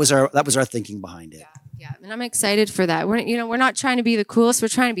 That was our thinking behind it. Yeah. And I'm excited for that. We're not trying to be the coolest. We're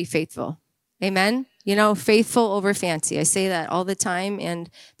trying to be faithful. Amen. Faithful over fancy. I say that all the time, and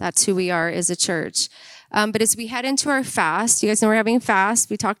that's who we are as a church. But as we head into our fast, you guys know we're having a fast.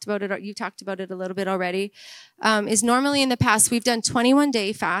 We talked about it. You talked about it a little bit already. Is normally in the past, we've done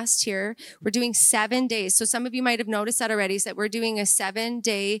 21-day fast here. We're doing 7 days. So some of you might have noticed that already, is that we're doing a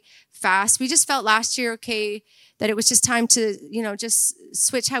 7-day fast. We just felt last year, that it was just time to, just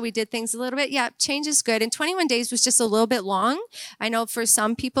switch how we did things a little bit. Yeah, change is good. And 21 days was just a little bit long. I know for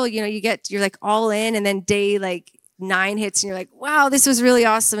some people, you're like all in, and then day like 9 hits and you're like, wow, this was really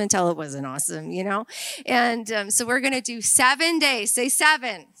awesome, until it wasn't awesome, And so we're going to do 7 days. Say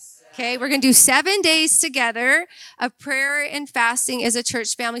 7. Okay, we're going to do 7 days together of prayer and fasting as a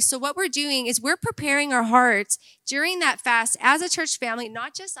church family. So what we're doing is we're preparing our hearts during that fast as a church family,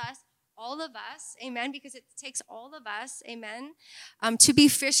 not just us, all of us, amen, because it takes all of us, amen, to be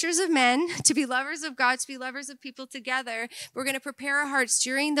fishers of men, to be lovers of God, to be lovers of people together. We're going to prepare our hearts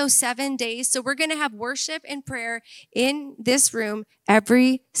during those 7 days. So we're going to have worship and prayer in this room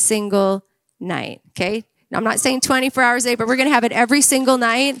every single night, okay? Now, I'm not saying 24 hours a day, but we're going to have it every single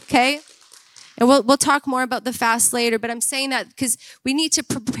night, okay? And we'll talk more about the fast later, but I'm saying that because we need to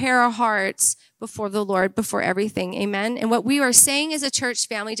prepare our hearts before the Lord, before everything, amen? And what we are saying as a church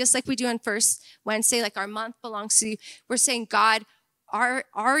family, just like we do on First Wednesday, like our month belongs to you, we're saying, God,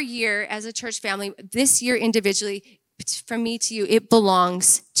 our year as a church family, this year individually, from me to you, it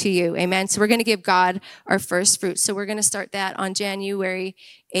belongs to you, amen? So we're going to give God our first fruit. So we're going to start that on January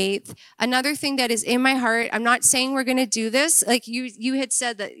 8th. Another thing that is in my heart, I'm not saying we're going to do this. Like you had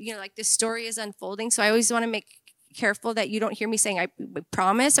said that, like the story is unfolding. So I always want to make careful that you don't hear me saying, I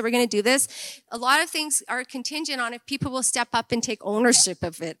promise that we're going to do this. A lot of things are contingent on if people will step up and take ownership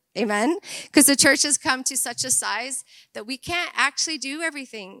of it. Amen. Because the church has come to such a size that we can't actually do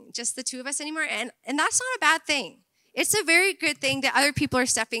everything, just the two of us anymore. And that's not a bad thing. It's a very good thing that other people are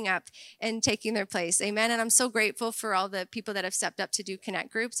stepping up and taking their place. Amen. And I'm so grateful for all the people that have stepped up to do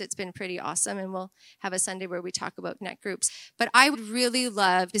connect groups. It's been pretty awesome. And we'll have a Sunday where we talk about connect groups. But I would really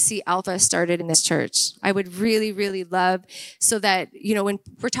love to see Alpha started in this church. I would really, really love so that, when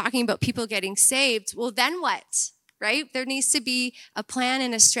we're talking about people getting saved, well, then what? Right? There needs to be a plan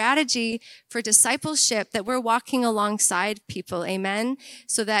and a strategy for discipleship that we're walking alongside people. Amen.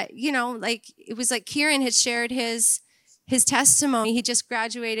 So that, it was like Kieran had shared his testimony. He just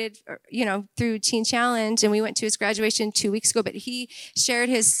graduated, through Teen Challenge, and we went to his graduation 2 weeks ago, but he shared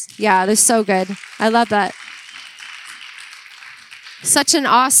they're so good. I love that. Such an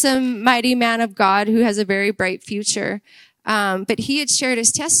awesome, mighty man of God who has a very bright future. But he had shared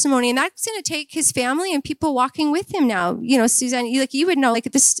his testimony, and that's going to take his family and people walking with him now. Suzanne, you would know,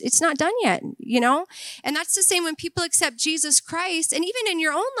 this, it's not done yet, and that's the same when people accept Jesus Christ, and even in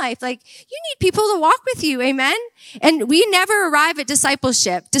your own life, you need people to walk with you. Amen. And we never arrive at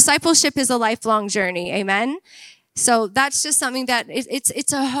discipleship. Discipleship is a lifelong journey. Amen. So that's just something that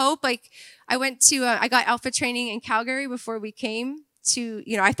it's a hope. I went to, I got Alpha training in Calgary before we came to,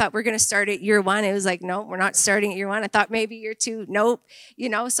 I thought we're going to start at year 1. It was like, no, we're not starting at year 1. I thought maybe year 2. Nope.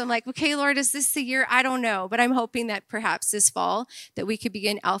 So I'm like, okay, Lord, is this the year? I don't know. But I'm hoping that perhaps this fall that we could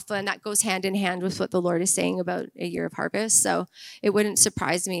begin Alpha, and that goes hand in hand with what the Lord is saying about a year of harvest. So it wouldn't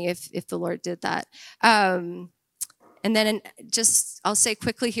surprise me if the Lord did that. And then I'll say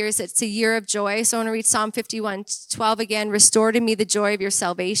quickly here is it's a year of joy. So I want to read Psalm 51:12 again. Restore to me the joy of your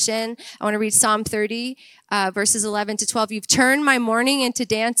salvation. I want to read Psalm 30, verses 11 to 12. You've turned my mourning into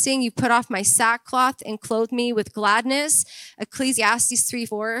dancing. You put off my sackcloth and clothed me with gladness. Ecclesiastes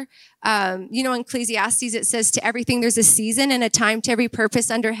 3:4. In Ecclesiastes, it says to everything there's a season and a time to every purpose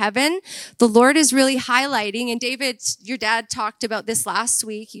under heaven. The Lord is really highlighting, and David, your dad, talked about this last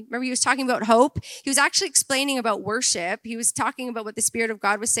week. Remember, he was talking about hope. He was actually explaining about worship. He was talking about what the Spirit of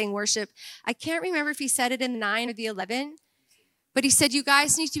God was saying worship. I can't remember if he said it in the 9 or the 11. But he said, you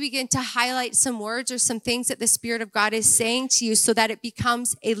guys need to begin to highlight some words or some things that the Spirit of God is saying to you so that it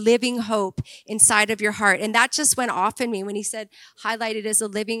becomes a living hope inside of your heart. And that just went off in me when he said, highlight it as a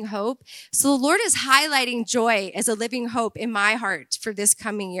living hope. So the Lord is highlighting joy as a living hope in my heart for this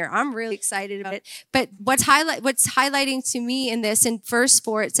coming year. I'm really excited about it. But what's highlighting to me in this, in verse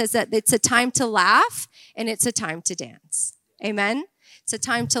 4, it says that it's a time to laugh and it's a time to dance. Amen. It's a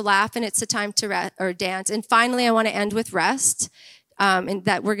time to laugh and it's a time to dance. And finally, I want to end with rest, and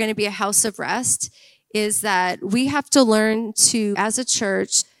that we're going to be a house of rest, is that we have to learn to, as a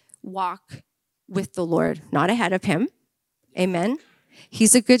church, walk with the Lord, not ahead of him. Amen.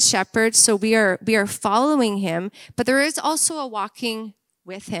 He's a good shepherd, so we are following him, but there is also a walking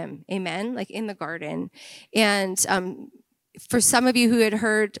with him. Amen. Like in the garden. And for some of you who had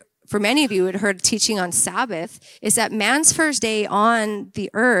heard, for many of you who had heard teaching on Sabbath, is that man's first day on the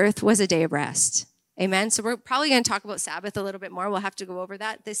earth was a day of rest. Amen. So we're probably going to talk about Sabbath a little bit more. We'll have to go over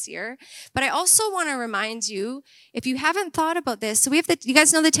that this year. But I also want to remind you, if you haven't thought about this, so we have you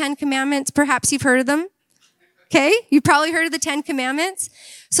guys know the 10 Commandments? Perhaps you've heard of them. Okay. You probably heard of the 10 Commandments.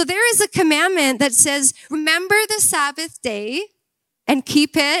 So there is a commandment that says, remember the Sabbath day and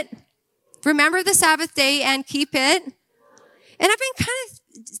keep it. Remember the Sabbath day and keep it. And I've been kind of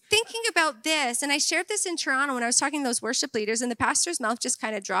thinking about this, and I shared this in Toronto when I was talking to those worship leaders, and the pastor's mouth just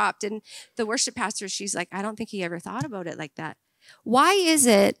kind of dropped, and the worship pastor, she's like, I don't think he ever thought about it like that. Why is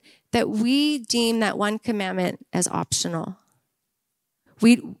it that we deem that one commandment as optional?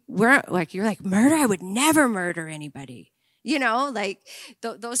 We're like, you're like, murder? I would never murder anybody.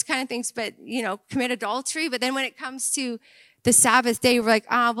 Those kind of things, but, commit adultery. But then when it comes to the Sabbath day, we're like,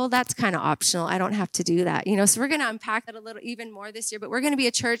 well, that's kind of optional. I don't have to do that. So we're going to unpack that a little even more this year, but we're going to be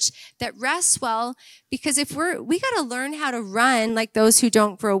a church that rests well, because we got to learn how to run like those who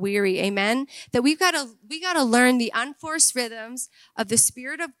don't grow weary. Amen. That we got to learn the unforced rhythms of the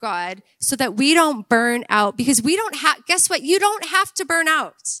Spirit of God so that we don't burn out, because guess what? You don't have to burn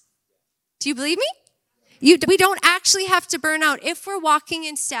out. Do you believe me? We don't actually have to burn out if we're walking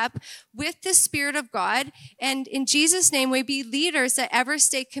in step with the Spirit of God. And in Jesus' name, we be leaders that ever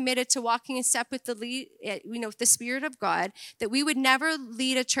stay committed to walking in step with with the Spirit of God, that we would never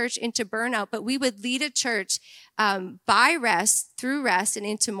lead a church into burnout, but we would lead a church by rest, through rest, and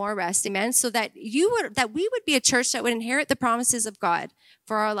into more rest. Amen. So that we would be a church that would inherit the promises of God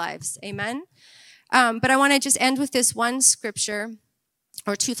for our lives. Amen. But I want to just end with this one scripture.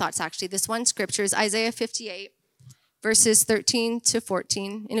 Or two thoughts, actually. This one scripture is Isaiah 58, verses 13 to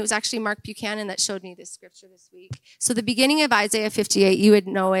 14. And it was actually Mark Buchanan that showed me this scripture this week. So the beginning of Isaiah 58, you would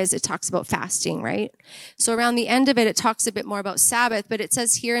know as it talks about fasting, right? So around the end of it, it talks a bit more about Sabbath, but it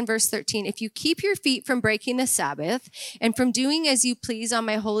says here in verse 13, if you keep your feet from breaking the Sabbath and from doing as you please on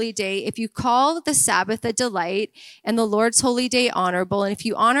my holy day, if you call the Sabbath a delight and the Lord's holy day honorable, and if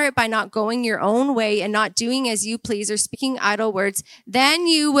you honor it by not going your own way and not doing as you please or speaking idle words, then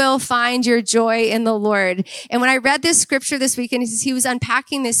you will find your joy in the Lord. And when I read this scripture this weekend, he was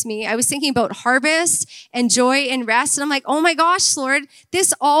unpacking this me, I was thinking about harvest and joy and rest. And I'm like, oh my gosh, Lord,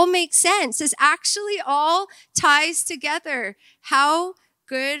 this all makes sense. This actually all ties together. How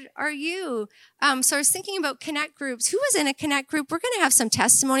good are you? So I was thinking about connect groups. Who was in a connect group? We're going to have some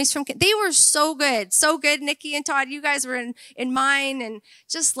testimonies from, they were so good. So good. Nikki and Todd, you guys were in mine and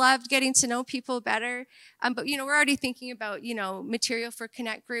just loved getting to know people better. But, we're already thinking about, material for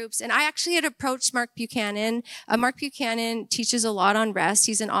connect groups. And I actually had approached Mark Buchanan. Mark Buchanan teaches a lot on rest.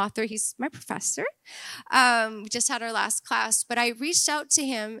 He's an author. He's my professor. We just had our last class, but I reached out to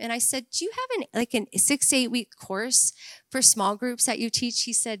him and I said, do you have a 6 to 8 week course for small groups that you teach?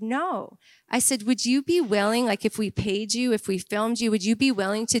 He said, no. I said, would you be willing, if we paid you, if we filmed you, would you be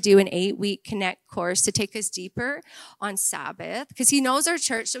willing to do an 8-week connect course to take us deeper on Sabbath? Because he knows our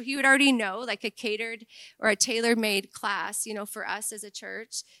church, so he would already know a catered or a tailor-made class, for us as a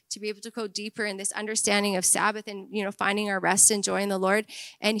church to be able to go deeper in this understanding of Sabbath and, finding our rest and joy in the Lord.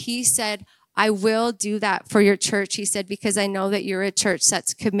 And he said, I will do that for your church, he said, because I know that you're a church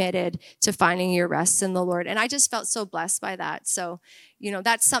that's committed to finding your rest in the Lord. And I just felt so blessed by that. So,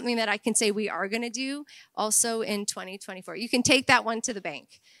 that's something that I can say we are going to do also in 2024. You can take that one to the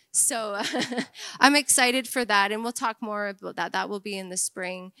bank. So I'm excited for that. And we'll talk more about that. That will be in the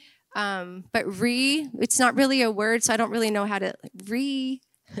spring. But it's not really a word, so I don't really know how to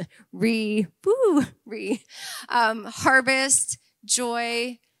harvest,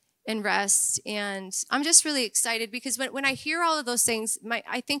 joy, and rest. And I'm just really excited because when I hear all of those things,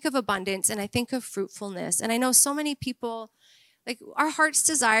 I think of abundance and I think of fruitfulness. And I know so many people, our heart's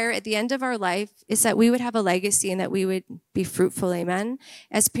desire at the end of our life is that we would have a legacy and that we would be fruitful. Amen.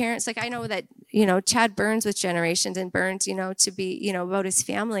 As parents, I know that, Chad Burns with Generations and Burns, to be, about his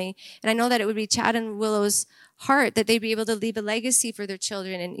family. And I know that it would be Chad and Willow's heart that they'd be able to leave a legacy for their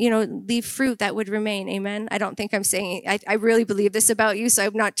children and, leave fruit that would remain. Amen. I don't think I'm saying, I really believe this about you. So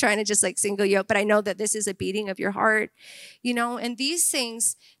I'm not trying to just single you out, but I know that this is a beating of your heart, and these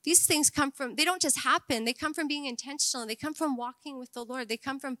things come from, they don't just happen. They come from being intentional. They come from walking with the Lord. They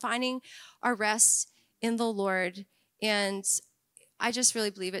come from finding our rest in the Lord. And I just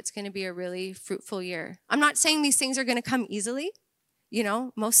really believe it's going to be a really fruitful year. I'm not saying these things are going to come easily.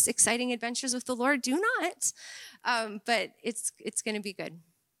 Most exciting adventures with the Lord do not. But it's going to be good.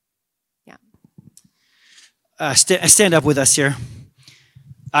 Yeah. Stand up with us here.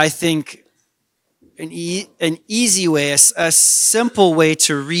 I think an easy way, a simple way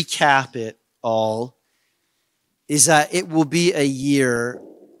to recap it all is that it will be a year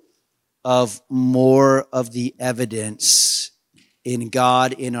of more of the evidence in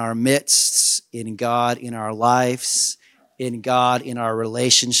God in our midst, in God in our lives, in God in our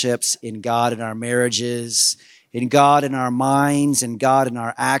relationships, in God in our marriages, in God in our minds, in God in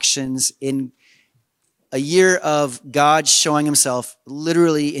our actions, in a year of God showing himself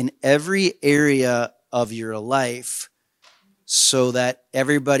literally in every area of your life so that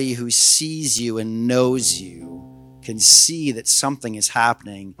everybody who sees you and knows you can see that something is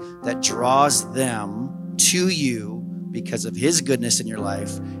happening that draws them to you because of his goodness in your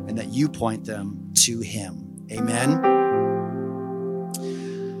life and that you point them to him. Amen.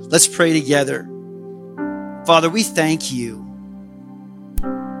 Let's pray together. Father, we thank you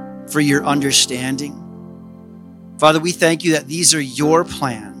for your understanding. Father, we thank you that these are your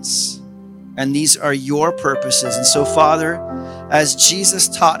plans and these are your purposes. And so, Father, as Jesus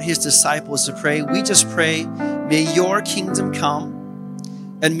taught his disciples to pray, we just pray, may your kingdom come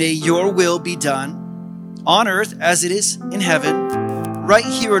and may your will be done on earth as it is in heaven, right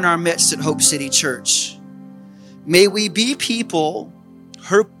here in our midst at Hope City Church. May we be people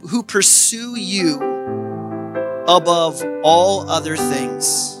who pursue you above all other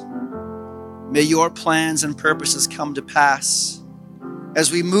things. May your plans and purposes come to pass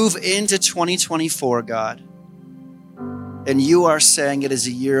as we move into 2024, God. And you are saying it is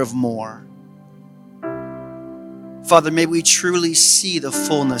a year of more. Father, may we truly see the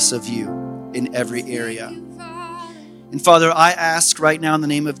fullness of you in every area. And Father, I ask right now in the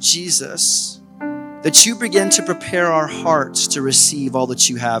name of Jesus that you begin to prepare our hearts to receive all that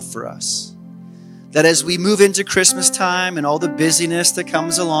you have for us. That as we move into Christmas time and all the busyness that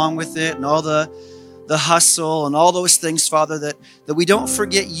comes along with it and all the the hustle and all those things, Father, that we don't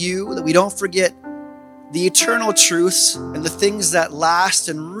forget you, that we don't forget the eternal truths and the things that last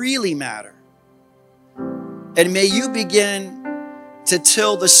and really matter. And may you begin to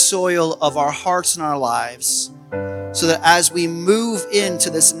till the soil of our hearts and our lives so that as we move into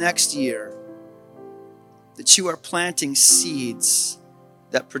this next year, that you are planting seeds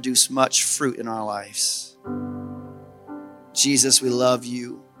that produce much fruit in our lives. Jesus, we love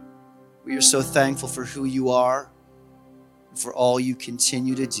you. We are so thankful for who you are and for all you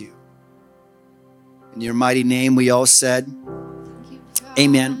continue to do. In your mighty name, we all said,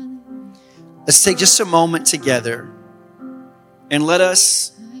 amen. Let's take just a moment together and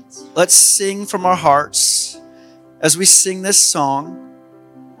let's sing from our hearts. As we sing this song,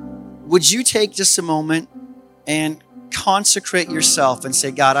 would you take just a moment and consecrate yourself and say,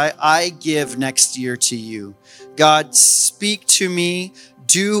 God, I give next year to you. God, speak to me.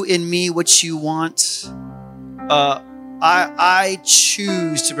 Do in me what you want. I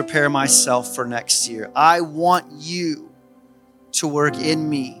choose to prepare myself for next year. I want you to work in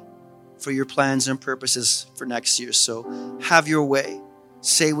me for your plans and purposes for next year. So have your way.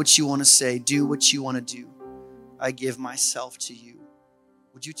 Say what you want to say. Do what you want to do. I give myself to you.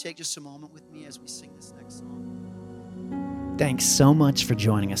 Would you take just a moment with me as we sing this next song? Thanks so much for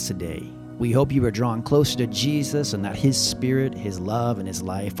joining us today. We hope you are drawn closer to Jesus and that His Spirit, His love, and His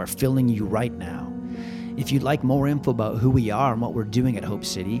life are filling you right now. If you'd like more info about who we are and what we're doing at Hope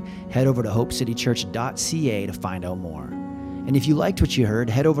City, head over to hopecitychurch.ca to find out more. And if you liked what you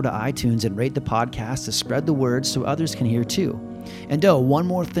heard, head over to iTunes and rate the podcast to spread the word so others can hear too. And one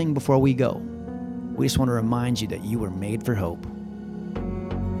more thing before we go. We just want to remind you that you were made for hope.